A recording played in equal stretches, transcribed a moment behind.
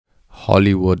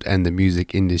Hollywood and the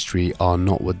music industry are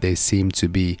not what they seem to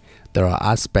be. There are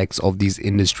aspects of these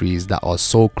industries that are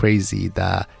so crazy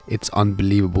that it's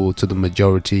unbelievable to the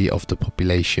majority of the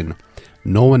population.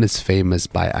 No one is famous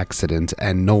by accident,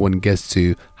 and no one gets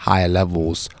to higher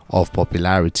levels of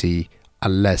popularity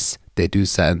unless they do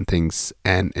certain things,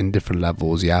 and in different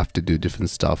levels you have to do different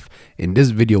stuff. In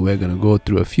this video we're going to go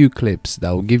through a few clips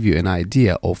that will give you an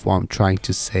idea of what I'm trying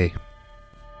to say.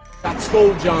 I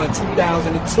told y'all in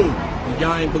 2002, and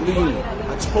y'all ain't believe me.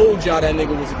 I told y'all that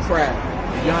nigga was a crab,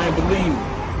 and y'all ain't believe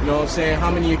me. You know what I'm saying?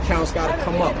 How many accounts gotta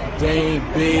come up? Dame,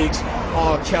 Biggs,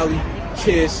 R. Kelly,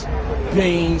 Kiss,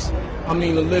 Beans. I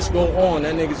mean, the list go on.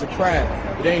 That nigga's a crab.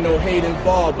 It ain't no hate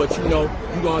involved, but you know,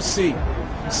 you gonna see.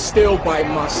 Still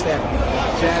biting my step.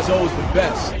 Jaz-O's the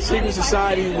best. Secret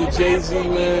Society with Jay-Z,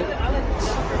 man.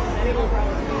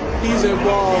 He's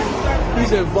involved,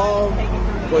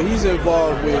 but he's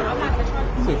involved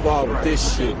with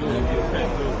this shit,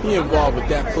 man. He involved with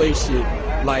that play shit.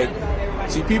 Like,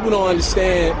 see, people don't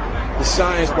understand the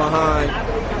science behind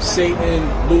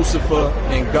Satan, Lucifer,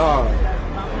 and God.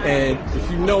 And if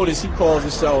you notice, he calls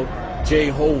himself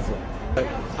Jehovah.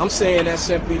 I'm saying that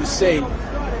simply to say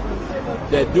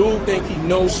that dude think he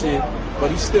knows shit,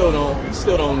 but he still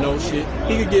don't know shit.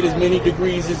 He could get as many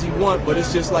degrees as he want, but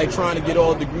it's just like trying to get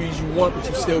all the degrees you want, but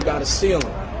you still got a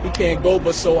ceiling. He can't go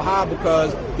but so high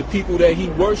because the people that he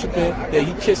worshiping, that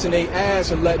he kissing their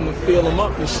ass and letting them fill him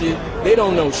up and shit, they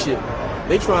don't know shit.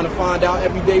 They trying to find out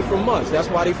every day from us. That's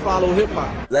why they follow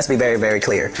hip-hop. Let's be very, very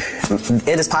clear.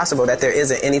 It is possible that there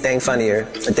isn't anything funnier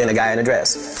than a guy in a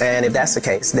dress. And if that's the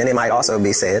case, then it might also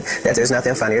be said that there's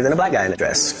nothing funnier than a black guy in a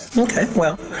dress. Okay,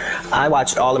 well, I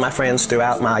watched all of my friends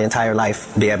throughout my entire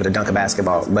life be able to dunk a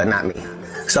basketball, but not me.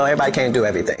 So everybody can't do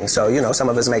everything. So, you know, some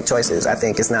of us make choices. I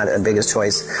think it's not a biggest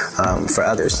choice for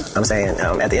others. I'm saying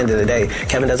at the end of the day,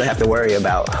 Kevin doesn't have to worry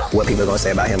about what people are going to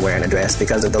say about him wearing a dress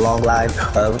because of the long line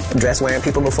of dress-wearing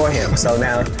people before him. So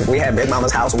now we have Big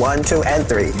Mama's house 1, 2, and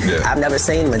 3. Yeah. I've never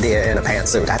seen Madea in a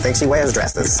pantsuit. I think she wears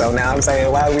dresses. So now I'm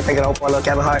saying, why are we picking on poor little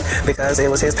Kevin Hart? Because it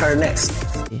was his turn next.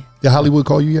 Did Hollywood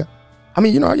call you yet? I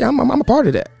mean, you know, yeah, I'm a part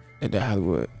of that. At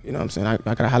Hollywood. You know what I'm saying? I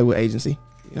got a Hollywood agency.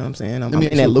 You know what I'm saying? Let me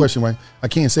ask you a question, right? I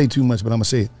can't say too much, but I'm going to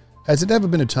say it. Has it ever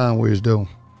been a time where it's though,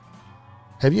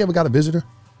 have you ever got a visitor?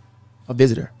 A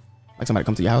visitor? Like somebody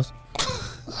come to your house?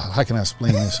 How can I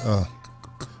explain this?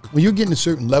 When you're getting to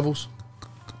certain levels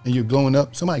and you're going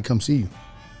up, somebody come see you.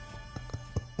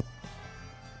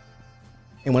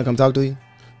 And want to come talk to you?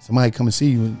 Somebody come and see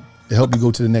you to help you go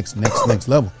to the next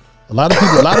level. A lot of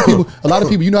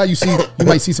people, you know how you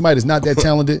might see somebody that's not that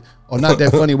talented or not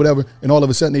that funny or whatever, and all of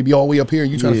a sudden they be all the way up here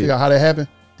and you trying to figure out how that happened.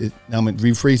 Now I'm going to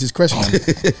rephrase this question.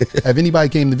 Have anybody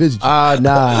came to visit you?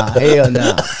 Nah, hell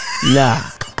nah. Nah.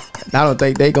 I don't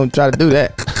think they going to try to do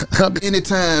that. Any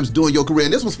times during your career,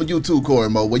 and this was for you too, Corey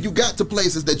Mo, where you got to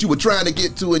places that you were trying to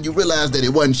get to and you realized that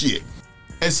it wasn't shit?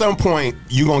 At some point,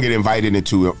 you're going to get invited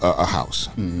into a house.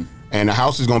 Mm-hmm. And the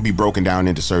house is going to be broken down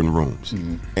into certain rooms.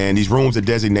 Mm-hmm. And these rooms are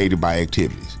designated by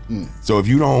activities. Mm. So if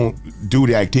you don't do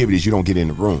the activities, you don't get in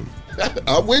the room.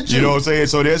 I'm with you. You know what I'm saying?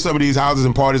 So there's some of these houses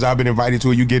and parties I've been invited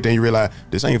to, and you get there and you realize,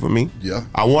 this ain't for me. Yeah.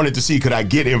 I wanted to see, could I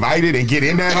get invited and get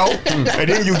in that hole? And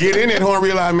then you get in that hole and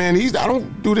realize, man, I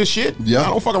don't do this shit. Yeah. I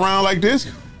don't fuck around like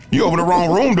this. You over the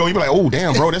wrong room, though. You be like, oh,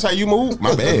 damn, bro, that's how you move?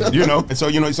 My bad, you know? And so,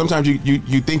 you know, sometimes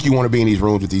you think you want to be in these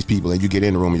rooms with these people, and you get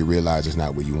in the room and you realize it's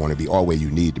not where you want to be or where you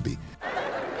need to be.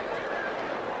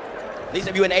 At least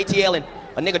if you're in the ATL and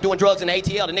a nigga doing drugs in the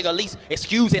ATL, the nigga at least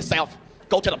excuse himself,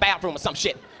 go to the bathroom or some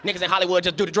shit. Niggas in Hollywood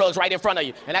just do the drugs right in front of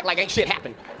you and act like ain't shit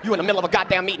happened. You in the middle of a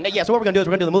goddamn meeting. Yeah, so what we're gonna do is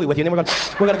we're gonna do the movie with you, and then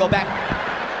we're gonna go back.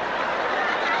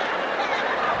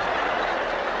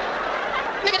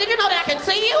 Nigga, did you know that I can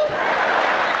see you?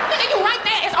 Nigga, you right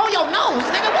there. It's on your nose,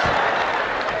 nigga. What?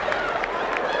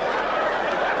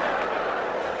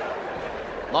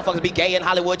 Motherfuckers be gay in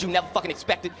Hollywood, you never fucking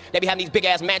expected. They be having these big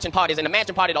ass mansion parties, and the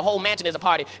mansion party, the whole mansion is a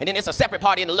party, and then it's a separate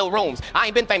party in the little rooms. I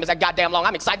ain't been famous that goddamn long.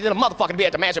 I'm excited as a motherfucker to be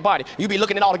at the mansion party. You be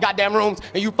looking at all the goddamn rooms,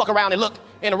 and you fuck around and look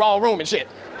in the wrong room and shit.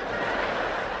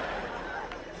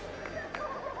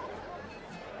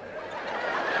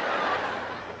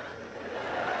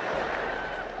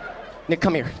 Nigga,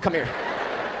 come here, come here.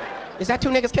 Is that two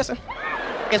niggas kissing?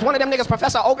 Is one of them niggas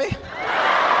Professor Obi?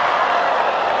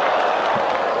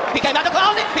 He came out the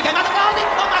closet. He came out the closet.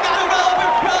 Oh my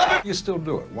God, rubber. You still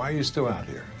do it. Why are you still out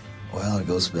here? Well, it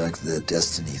goes back to the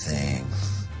destiny thing.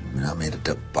 I mean, I made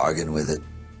a bargain with it,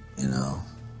 you know,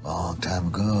 a long time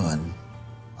ago, and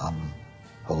I'm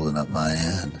holding up my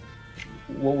end.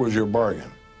 What was your bargain?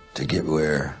 To get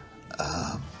where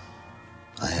I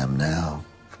am now.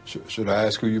 Should I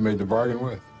ask who you made the bargain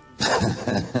with?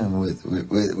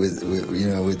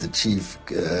 with the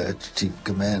chief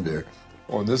commander.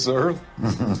 On this earth?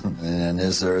 And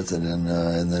this earth, and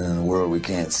then in a world we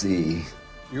can't see.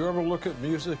 You ever look at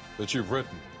music that you've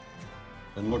written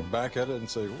and look back at it and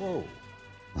say, whoa,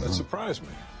 that surprised me?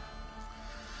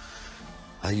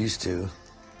 I used to.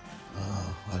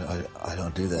 I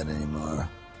don't do that anymore.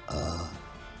 I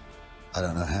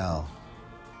don't know how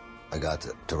I got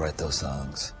to write those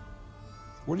songs.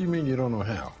 What do you mean you don't know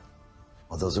how?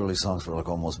 Well, those early songs were like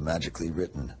almost magically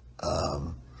written.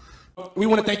 We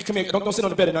want to thank you. Come here. Don't sit on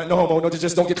the bed. No homo. No,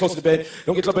 just don't get close to the bed.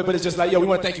 Don't get close to the bed. But it's just like, yo, we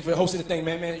want to thank you for hosting the thing,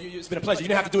 man. It's been a pleasure. You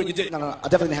didn't have to do it. You did. No, I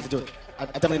definitely didn't have to do it. I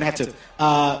definitely didn't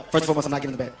have to. First and foremost, I'm not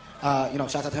getting in the bed.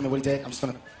 Shout out to him and what he did. I'm just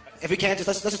gonna, if we can,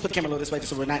 let's just put the camera a little this way,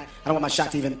 just so we're not. I don't want my shot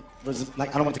to even, like,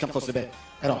 I don't want it to come close to the bed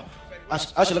at all. I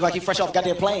should look like he fresh off a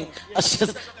goddamn plane. I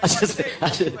should.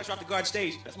 Fresh off the guard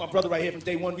stage. That's my brother right here from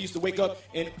day one. We used to wake up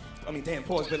and, damn,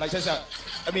 pause, but like, that's how,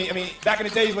 back in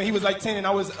the days when he was like 10 and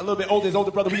I was a little bit older, his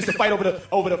older brother, we used to fight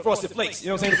over the Frosted Flakes. You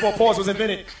know what I'm saying? Before pause was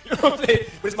invented. You know what I'm saying?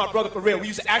 But it's my brother for real. We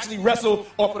used to actually wrestle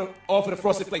off of the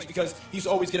Frosted Flakes because he used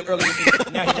to always get up early with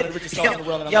me. Now he's one of the richest stars in the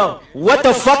world. Yo, what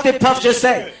the fuck did Puff just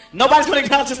say? Nobody's gonna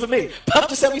acknowledge this but me. Puff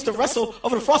just said we used to wrestle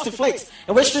over the Frosted Flakes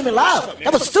and we're streaming live.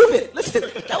 That was stupid. Listen,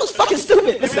 that was fucking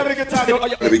stupid. Listen. In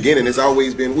the beginning, it's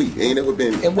always been we. Ain't never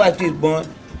been. And watch this, bun.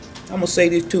 I'm gonna say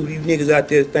this too. These niggas out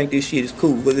there think this shit is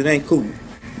cool, but it ain't cool.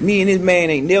 Me and this man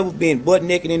ain't never been butt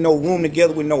naked in no room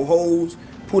together with no hoes,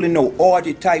 pulling no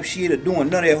orgy type shit or doing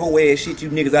none of that whole ass shit you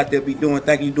niggas out there be doing,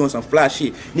 thinking you doing some fly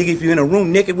shit. Nigga, if you're in a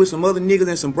room naked with some other niggas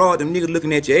and some broad, them niggas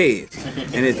looking at your ass.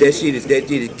 And if that shit is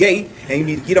gay, and you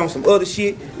need to get on some other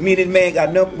shit. Me and this man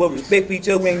got nothing but respect for each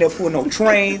other. We ain't never pulling no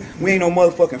train. We ain't no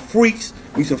motherfucking freaks.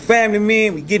 We some family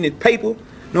men. We getting this paper.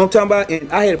 You know what I'm talking about?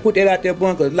 And I had to put that out there,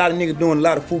 bun, because a lot of niggas doing a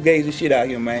lot of fugazi shit out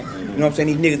here, man. You know what I'm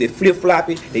saying? These niggas, they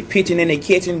flip-flopping, they pitching and they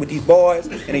catching with these boys,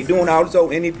 and they doing all this.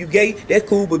 And if you gay, that's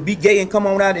cool, but be gay and come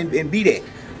on out and be that.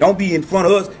 Don't be in front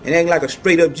of us and act like a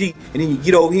straight-up G, and then you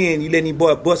get over here and you let these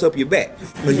boys bust up your back.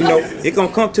 Because, you know, it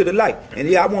gonna come to the light. And,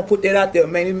 yeah, I want to put that out there,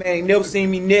 man. This man ain't never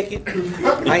seen me naked.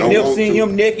 I ain't never seen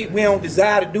him naked. We don't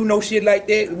desire to do no shit like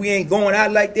that. We ain't going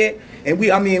out like that. And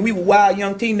we were wild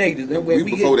young teenagers. And we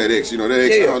before that X, you know, that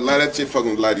X, a lot of that shit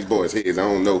fucking a lot of these boys' heads. I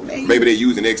don't know. Maybe they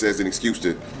using X as an excuse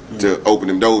to open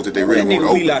them doors that they really want to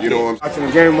open. You know what I'm saying? Watching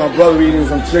the game with my brother eating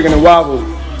some chicken and waffles.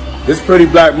 This pretty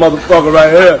black motherfucker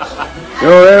right here. You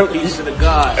know what I mean? Peace to the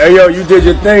God. Hey, yo, you did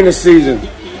your thing this season.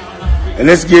 And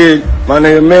this kid, my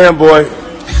nigga Man Boy,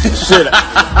 shit,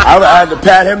 I had to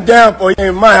pat him down for he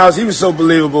in my house. He was so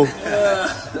believable.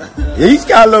 Yeah, he's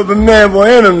got a little bit of Man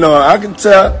Boy in him, though. I can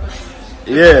tell.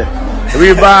 Yeah.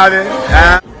 Everybody.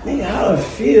 Nigga, how I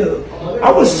feel?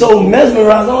 I was so mesmerized,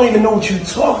 I don't even know what you're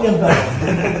talking about.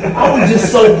 I was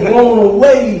just so blown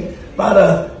away by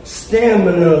the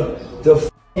stamina,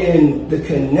 the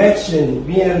connection,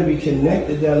 being able to be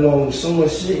connected that long with so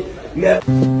much shit. I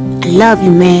love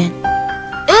you, man.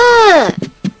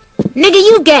 Nigga,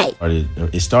 you gay.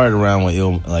 It started around when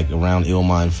around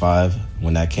Illmind 5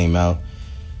 when that came out,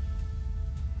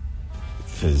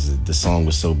 because the song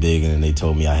was so big, and then they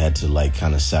told me I had to like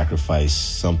kind of sacrifice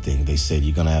something. They said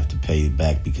you're gonna have to pay it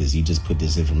back because you just put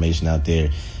this information out there,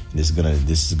 and this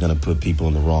is gonna put people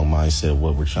in the wrong mindset of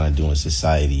what we're trying to do in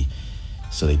society.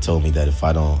 So they told me that if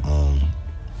I don't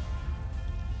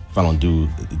do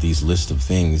these list of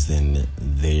things, then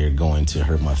they're going to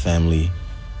hurt my family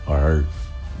or hurt,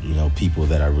 you know, people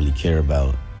that I really care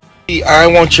about. I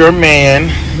want your man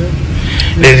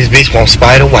that his bitch won't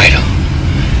spider whiter.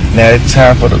 Now it's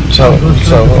time for the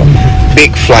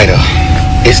big flighter.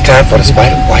 It's time for the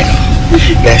spider whiter.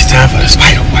 Now it's time for the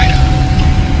spider whiter.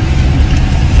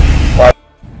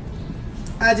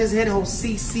 I just hit whole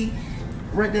CC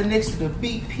right there next to the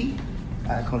BP.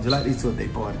 I come to like these two a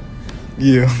big party.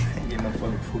 Yeah. Ain't getting no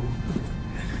fucking food.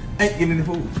 Ain't getting any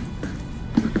food.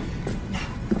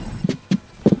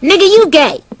 Nigga, you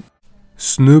gay.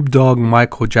 Snoop Dogg,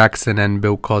 Michael Jackson and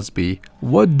Bill Cosby.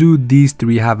 What do these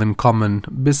three have in common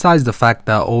besides the fact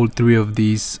that all three of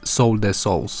these sold their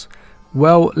souls?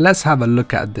 Well, let's have a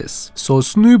look at this. So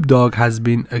Snoop Dogg has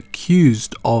been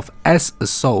accused of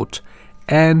assault,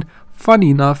 and funny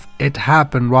enough, it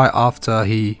happened right after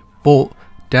he bought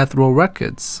Death Row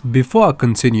Records. Before I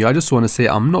continue, I just want to say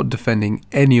I'm not defending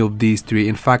any of these three.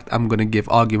 In fact, I'm going to give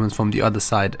arguments from the other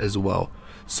side as well.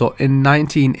 So in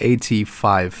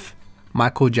 1985,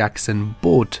 Michael Jackson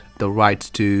bought the rights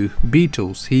to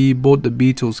Beatles. He bought the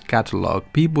Beatles catalog.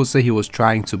 People say he was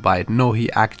trying to buy it. No,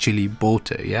 he actually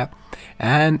bought it, yeah.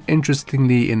 And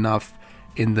interestingly enough,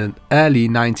 in the early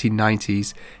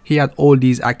 1990s, he had all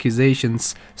these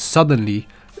accusations suddenly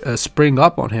spring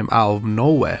up on him out of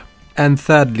nowhere. And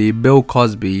thirdly, Bill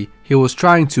Cosby, he was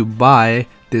trying to buy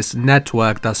this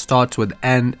network that starts with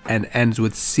N and ends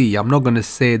with C. I'm not going to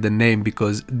say the name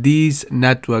because these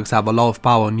networks have a lot of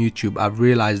power on YouTube. I've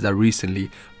realized that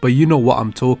recently, but you know what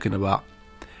I'm talking about.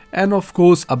 And of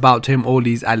course, about him, all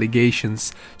these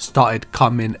allegations started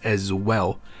coming as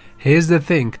well. Here's the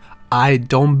thing, I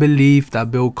don't believe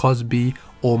that Bill Cosby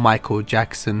or Michael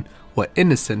Jackson were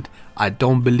innocent. I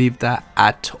don't believe that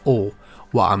at all.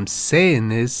 What I'm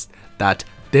saying is that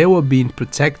they were being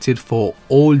protected for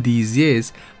all these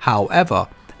years. However,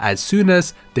 as soon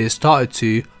as they started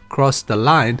to cross the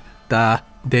line that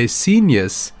their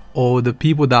seniors or the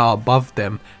people that are above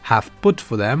them have put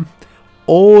for them,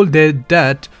 all their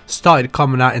dirt started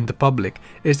coming out in the public.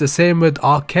 It's the same with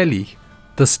R. Kelly.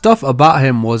 The stuff about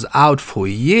him was out for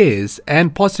years,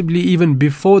 and possibly even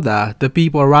before that the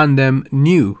people around them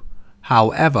knew.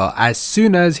 However, as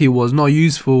soon as he was not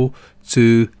useful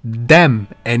to them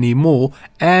anymore,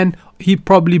 and he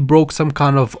probably broke some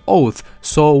kind of oath,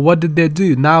 so what did they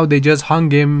do? Now they just hung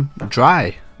him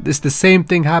dry. It's the same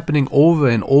thing happening over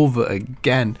and over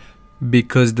again,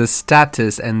 because the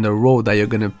status and the role that you're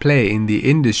going to play in the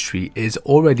industry is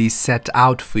already set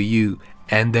out for you,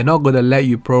 and they're not going to let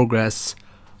you progress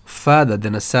further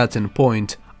than a certain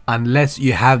point unless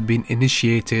you have been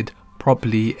initiated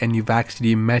properly and you've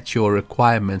actually met your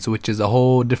requirements, which is a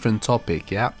whole different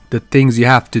topic. Yeah, the things you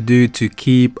have to do to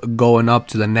keep going up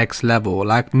to the next level.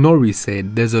 Like Nori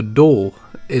said, there's a door.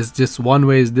 It's just one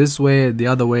way is this way, the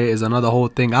other way is another whole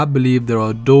thing. I believe there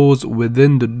are doors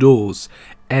within the doors,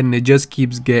 and it just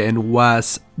keeps getting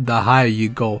worse the higher you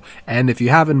go. And if you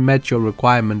haven't met your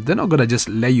requirement, they're not gonna just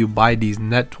let you buy these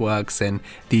networks and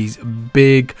these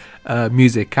big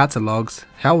music catalogs.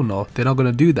 Hell no, they're not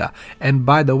gonna do that. And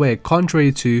by the way,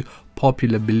 contrary to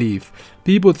popular belief,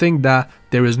 people think that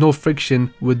there is no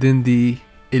friction within the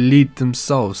elite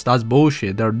themselves. That's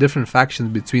bullshit. There are different factions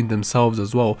between themselves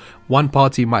as well. One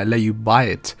party might let you buy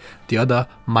it, the other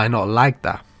might not like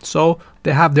that. So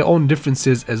they have their own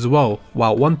differences as well.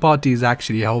 While one party is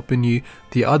actually helping you,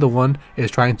 the other one is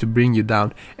trying to bring you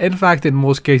down. In fact, in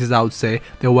most cases, I would say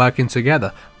they're working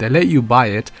together. They let you buy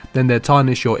it, then they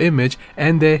tarnish your image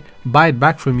and they buy it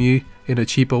back from you in a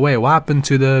cheaper way. What happened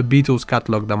to the Beatles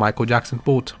catalog that Michael Jackson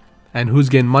bought? And who's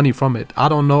getting money from it? I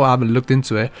don't know, I haven't looked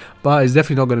into it, but it's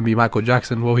definitely not going to be Michael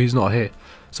Jackson. Well, he's not here.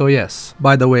 So yes,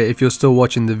 by the way, if you're still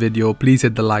watching the video, please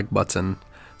hit the like button.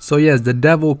 So yes, the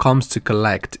devil comes to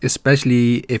collect,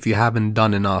 especially if you haven't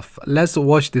done enough. Let's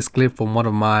watch this clip from one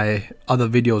of my other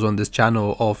videos on this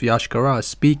channel of Yash Kara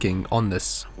speaking on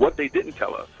this. What they didn't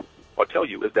tell us or tell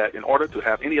you is that in order to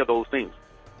have any of those things,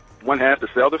 one has to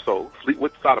sell their soul, sleep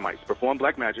with sodomites, perform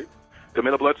black magic,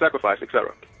 commit a blood sacrifice,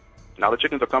 etc. Now the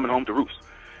chickens are coming home to roost.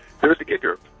 Here's the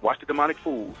kicker. Watch the demonic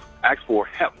fools ask for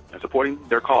help in supporting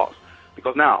their cause,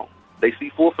 because now they see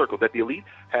full circle that the elite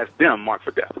has them marked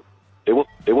for death.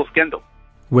 They will skin them.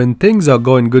 When things are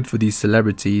going good for these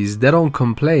celebrities, they don't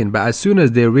complain, but as soon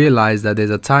as they realize that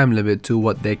there's a time limit to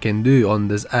what they can do on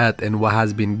this earth and what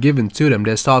has been given to them,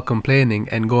 they start complaining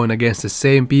and going against the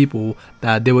same people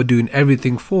that they were doing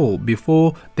everything for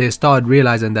before they started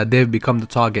realizing that they've become the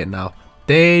target now.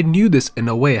 They knew this in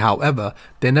a way, however,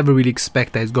 they never really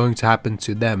expect that it's going to happen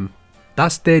to them.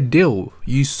 That's their deal.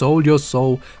 You sold your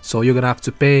soul, so you're gonna have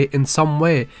to pay in some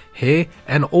way here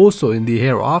and also in the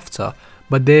hereafter.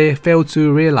 But they fail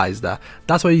to realize that.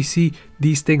 That's why you see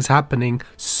these things happening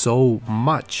so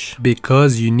much,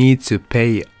 because you need to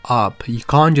pay up. You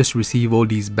can't just receive all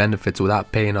these benefits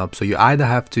without paying up. So you either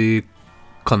have to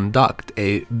conduct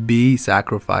a B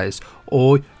sacrifice,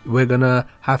 or we're gonna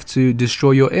have to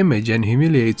destroy your image and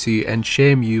humiliate you and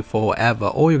shame you forever,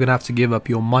 or you're gonna have to give up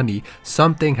your money.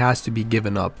 Something has to be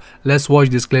given up. Let's watch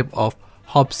this clip of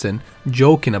Hobson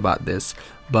joking about this,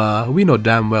 but we know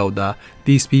damn well that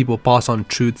these people pass on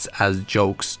truths as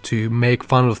jokes to make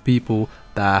fun of people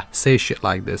that say shit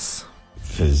like this.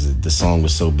 Because the song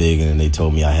was so big, and then they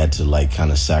told me I had to like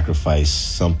kind of sacrifice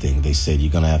something. They said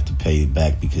you're gonna have to pay it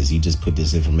back because you just put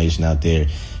this information out there,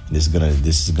 and this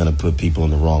is gonna put people in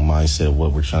the wrong mindset of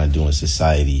what we're trying to do in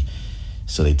society.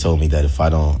 So they told me that if I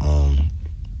don't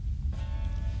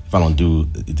do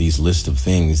these list of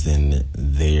things, then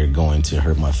they're going to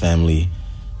hurt my family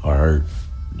or hurt,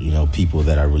 you know, people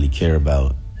that I really care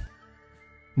about.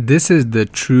 This is the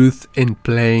truth in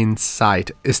plain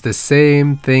sight. It's the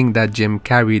same thing that Jim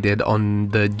Carrey did on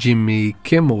the Jimmy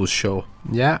Kimmel show.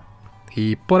 Yeah,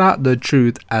 he put out the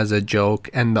truth as a joke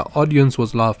and the audience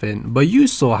was laughing, but you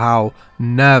saw how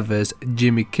nervous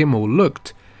Jimmy Kimmel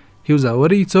looked. He was like,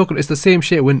 what are you talking? It's the same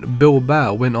shit when Bill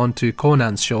Burr went on to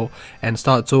Conan's show and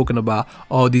started talking about,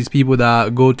 oh, these people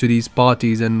that go to these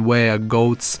parties and wear a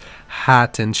goat's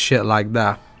hat and shit like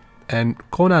that. And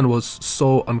Conan was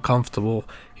so uncomfortable.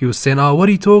 He was saying, oh, what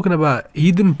are you talking about?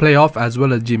 He didn't play off as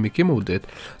well as Jimmy Kimmel did.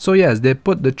 So yes, they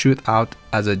put the truth out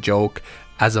as a joke,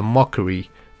 as a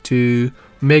mockery, to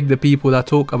make the people that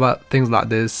talk about things like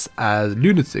this as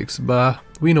lunatics. But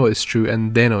we know it's true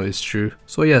and they know it's true.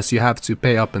 So yes, you have to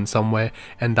pay up in some way,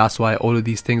 and that's why all of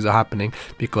these things are happening,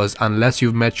 because unless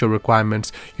you've met your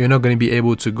requirements, you're not going to be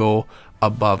able to go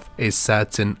above a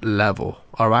certain level.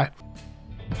 Alright?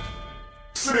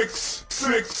 6,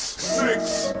 6,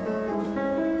 6.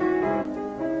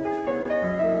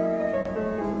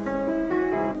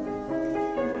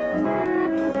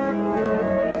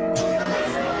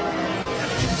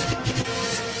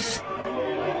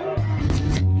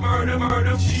 Murder,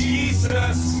 murder,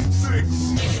 Jesus. 6,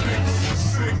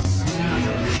 6,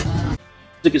 6.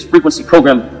 Music is frequency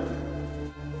programming.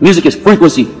 Music is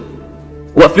frequency.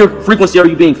 What frequency are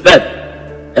you being fed?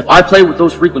 If I play with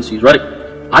those frequencies, right,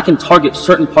 I can target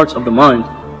certain parts of the mind,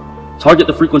 target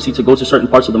the frequency to go to certain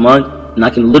parts of the mind, and I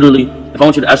can literally, if I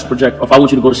want you to astral project, or if I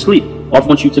want you to go to sleep, or if I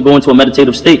want you to go into a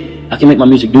meditative state, I can make my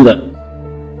music do that.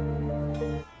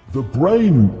 The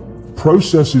brain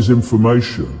processes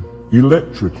information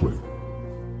electrically.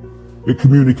 It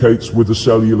communicates with the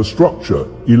cellular structure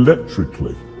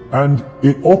electrically, and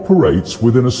it operates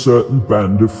within a certain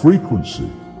band of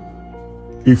frequency.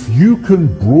 If you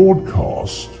can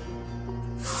broadcast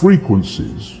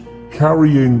frequencies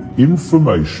carrying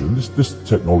information, this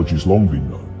technology has long been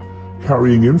known,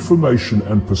 carrying information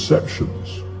and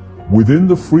perceptions within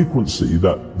the frequency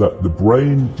that the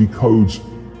brain decodes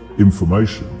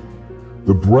information,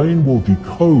 the brain will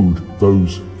decode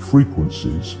those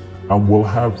frequencies and will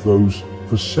have those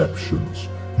perceptions.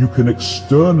 You can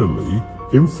externally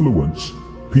influence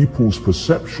people's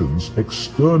perceptions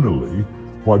externally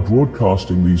by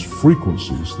broadcasting these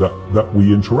frequencies that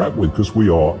we interact with, because we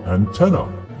are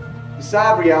antenna. The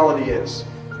sad reality is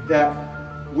that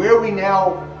where we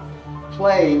now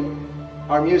play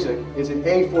our music is in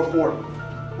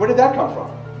A440. Where did that come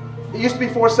from? It used to be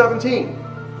 417.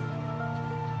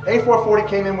 A440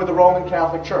 came in with the Roman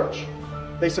Catholic Church.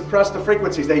 They suppressed the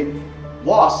frequencies. They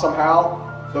lost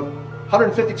somehow the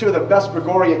 152 of the best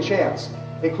Gregorian chants,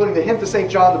 including the hymn to St.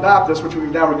 John the Baptist, which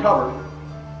we've now recovered.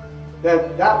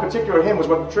 That particular hymn was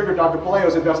what triggered Dr.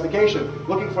 Palaio's investigation,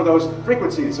 looking for those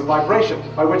frequencies of vibration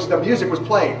by which the music was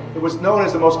played. It was known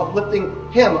as the most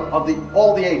uplifting hymn of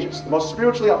all the ages, the most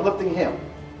spiritually uplifting hymn.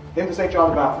 Hymn to St.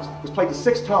 John the Baptist. It was played to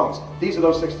 6 tones. These are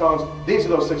those 6 tones. These are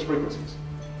those 6 frequencies.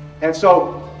 And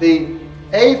so the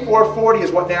A440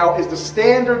 is what now is the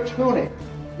standard tuning.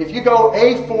 If you go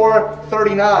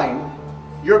A439,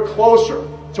 you're closer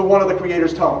to one of the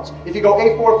Creator's tones. If you go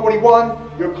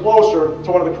A441, you're closer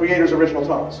to one of the Creator's original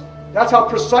tones. That's how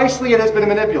precisely it has been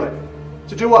manipulated.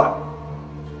 To do what?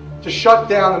 To shut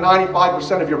down the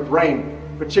 95% of your brain,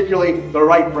 particularly the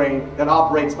right brain that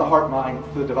operates the heart-mind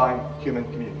to the divine human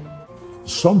community.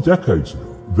 Some decades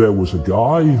ago, there was a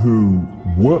guy who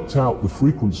worked out the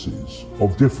frequencies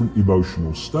of different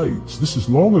emotional states. This is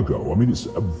long ago. I mean, it's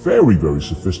very, very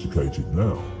sophisticated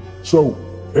now. So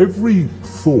every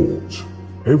thought,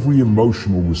 every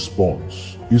emotional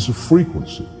response is a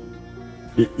frequency.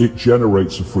 It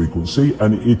generates a frequency,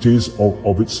 and it is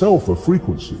of itself a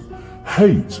frequency.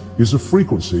 Hate is a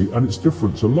frequency, and it's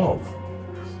different to love.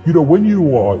 You know, when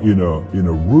you are in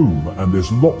a room and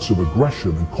there's lots of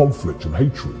aggression and conflict and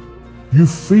hatred, you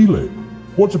feel it.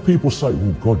 What do people say?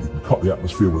 Oh God, you can cut the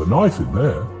atmosphere with a knife in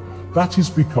there. That is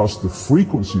because the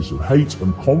frequencies of hate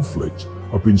and conflict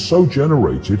have been so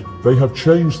generated, they have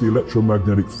changed the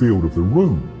electromagnetic field of the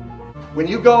room. When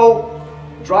you go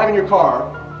driving your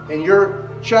car and your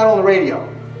channel on the radio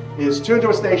is tuned to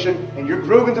a station and you're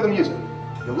grooving to the music,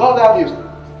 you love that music.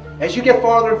 As you get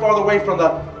farther and farther away from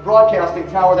the broadcasting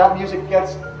tower, that music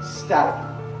gets static.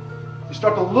 You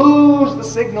start to lose the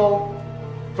signal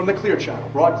from the clear channel,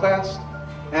 broadcast,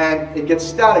 and it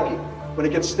gets staticky. When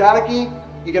it gets staticky,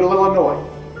 you get a little annoyed.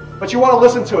 But you want to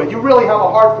listen to it. You really have a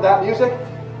heart for that music,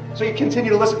 so you continue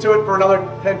to listen to it for another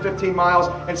 10, 15 miles,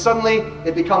 and suddenly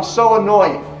it becomes so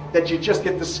annoying that you just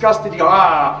get disgusted, you go,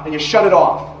 ah, and you shut it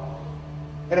off.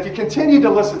 And if you continue to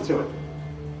listen to it,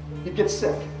 you get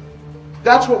sick.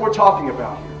 That's what we're talking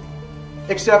about here.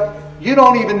 Except you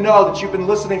don't even know that you've been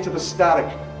listening to the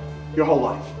static your whole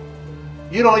life.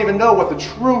 You don't even know what the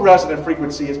true resonant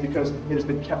frequency is because it has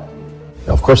been kept from you.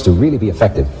 Now, of course, to really be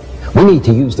effective, we need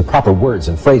to use the proper words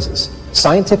and phrases,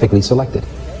 scientifically selected.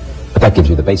 But that gives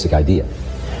you the basic idea.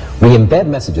 We embed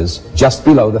messages just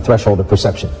below the threshold of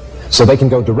perception. so they can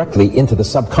go directly into the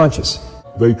subconscious.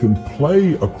 They can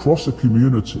play across a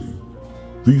community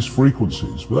these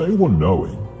frequencies without anyone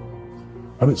knowing,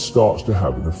 and it starts to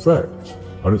have an effect,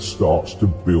 and it starts to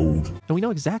build. And we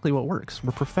know exactly what works.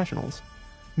 We're professionals.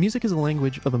 Music is a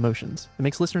language of emotions. It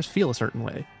makes listeners feel a certain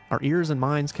way. Our ears and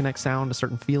minds connect sound to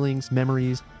certain feelings,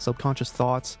 memories, subconscious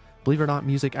thoughts. Believe it or not,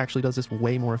 music actually does this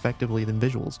way more effectively than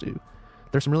visuals do.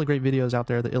 There's some really great videos out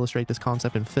there that illustrate this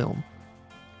concept in film.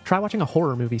 Try watching a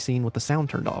horror movie scene with the sound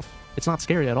turned off. It's not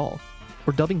scary at all.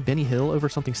 Or dubbing Benny Hill over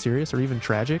something serious or even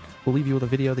tragic will leave you with a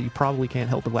video that you probably can't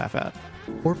help but laugh at.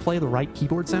 Or play the right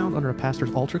keyboard sound under a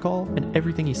pastor's altar call, and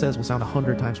everything he says will sound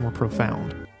 100 times more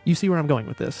profound. You see where I'm going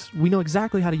with this. We know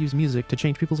exactly how to use music to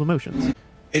change people's emotions.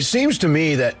 It seems to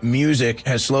me that music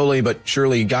has slowly but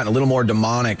surely gotten a little more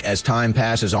demonic as time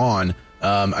passes on.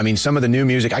 I mean, some of the new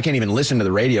music, I can't even listen to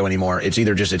the radio anymore. It's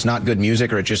either just, it's not good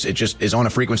music, or it just is on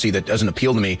a frequency that doesn't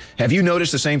appeal to me. Have you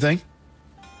noticed the same thing?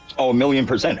 Oh,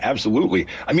 1,000,000%. Absolutely.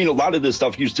 I mean, a lot of this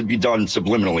stuff used to be done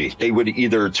subliminally. They would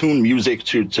either tune music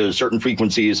to certain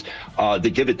frequencies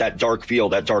that give it that dark feel,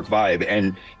 that dark vibe.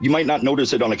 And you might not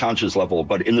notice it on a conscious level,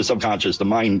 but in the subconscious, the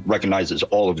mind recognizes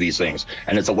all of these things.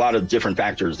 And it's a lot of different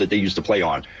factors that they used to play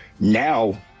on.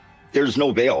 Now, there's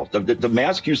no veil. The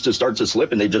mask used to start to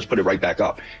slip and they just put it right back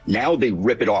up. Now they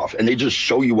rip it off and they just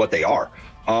show you what they are.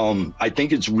 I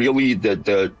think it's really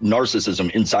the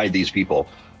narcissism inside these people.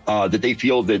 That they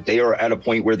feel that they are at a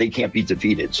point where they can't be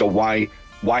defeated. So why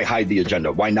hide the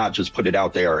agenda? Why not just put it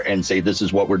out there and say, this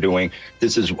is what we're doing.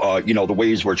 This is, the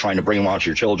ways we're trying to brainwash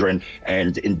your children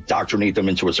and indoctrinate them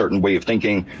into a certain way of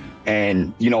thinking.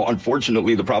 And,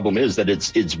 unfortunately, the problem is that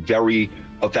it's very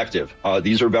effective.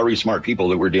 These are very smart people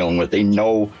that we're dealing with. They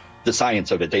know the science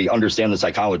of it. They understand the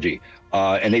psychology,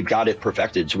 and they've got it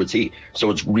perfected to a T.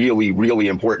 So it's really, really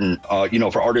important,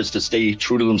 for artists to stay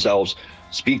true to themselves,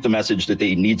 speak the message that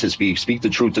they need to speak the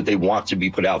truth that they want to be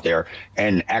put out there,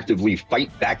 and actively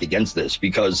fight back against this,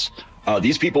 because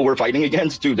these people we're fighting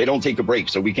against, dude, they don't take a break.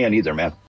 So we can't either, man.